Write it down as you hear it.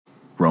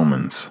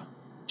Romans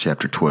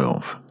chapter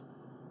 12.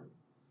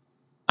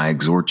 I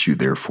exhort you,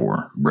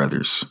 therefore,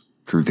 brothers,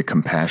 through the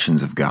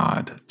compassions of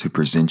God, to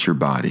present your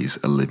bodies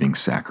a living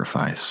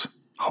sacrifice,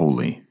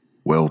 holy,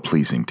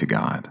 well-pleasing to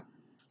God,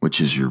 which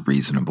is your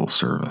reasonable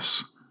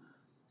service.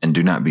 And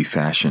do not be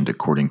fashioned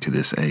according to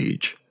this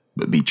age,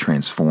 but be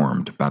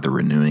transformed by the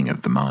renewing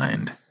of the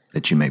mind,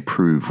 that you may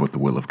prove what the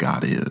will of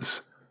God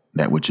is,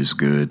 that which is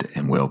good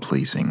and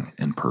well-pleasing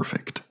and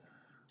perfect.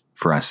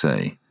 For I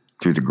say,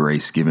 through the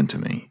grace given to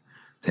me,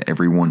 to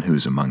everyone who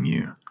is among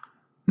you,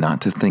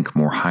 not to think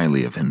more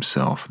highly of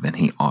himself than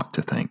he ought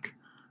to think,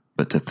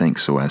 but to think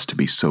so as to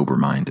be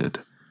sober-minded,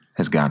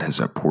 as God has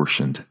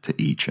apportioned to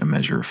each a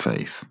measure of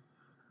faith.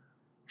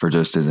 For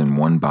just as in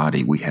one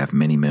body we have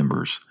many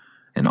members,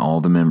 and all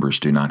the members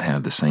do not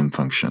have the same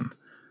function,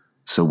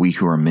 so we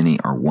who are many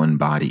are one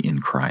body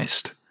in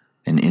Christ,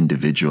 and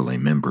individually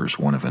members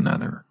one of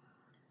another.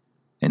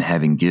 And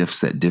having gifts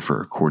that differ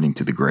according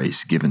to the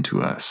grace given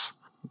to us,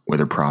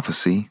 whether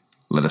prophecy,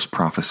 let us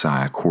prophesy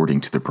according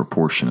to the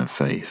proportion of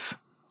faith,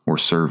 or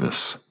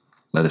service,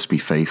 let us be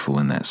faithful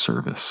in that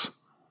service,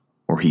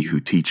 or he who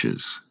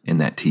teaches, in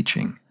that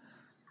teaching,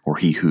 or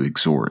he who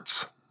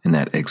exhorts, in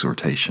that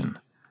exhortation,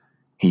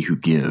 he who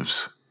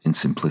gives, in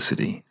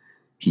simplicity,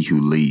 he who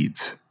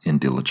leads, in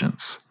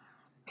diligence,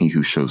 he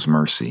who shows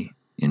mercy,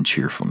 in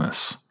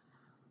cheerfulness.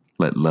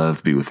 Let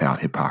love be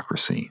without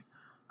hypocrisy.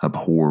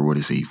 Abhor what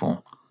is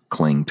evil,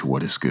 cling to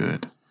what is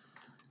good.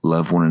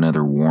 Love one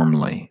another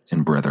warmly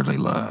in brotherly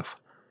love.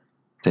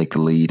 Take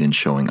the lead in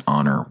showing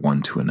honor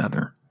one to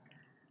another.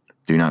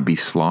 Do not be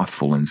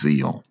slothful in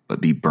zeal, but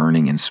be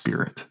burning in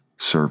spirit,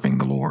 serving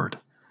the Lord.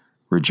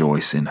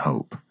 Rejoice in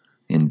hope,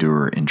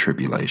 endure in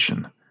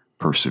tribulation,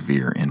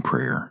 persevere in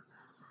prayer.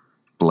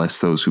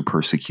 Bless those who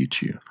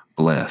persecute you,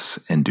 bless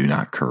and do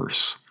not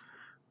curse.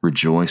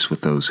 Rejoice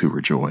with those who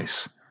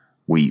rejoice,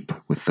 weep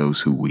with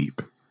those who weep.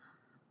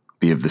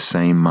 Be of the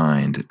same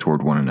mind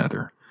toward one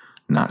another,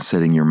 not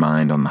setting your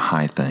mind on the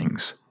high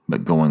things,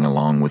 but going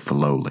along with the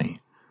lowly.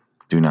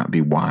 Do not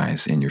be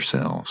wise in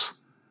yourselves.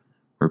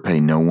 Repay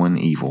no one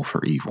evil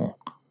for evil.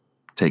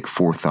 Take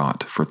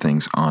forethought for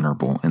things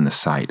honorable in the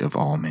sight of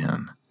all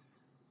men.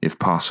 If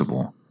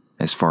possible,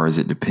 as far as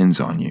it depends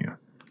on you,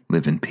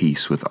 live in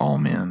peace with all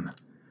men.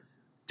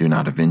 Do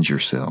not avenge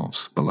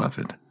yourselves,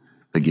 beloved,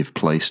 but give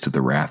place to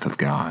the wrath of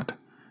God.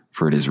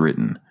 For it is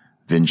written,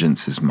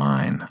 "Vengeance is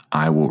mine,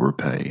 I will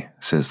repay,"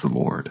 says the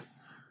Lord.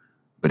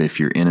 But if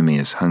your enemy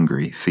is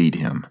hungry, feed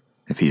him.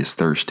 If he is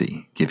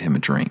thirsty, give him a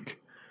drink.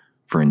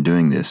 For in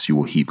doing this you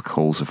will heap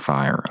coals of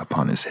fire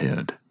upon his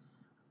head.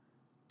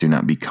 Do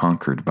not be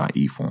conquered by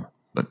evil,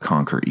 but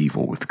conquer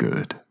evil with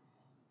good.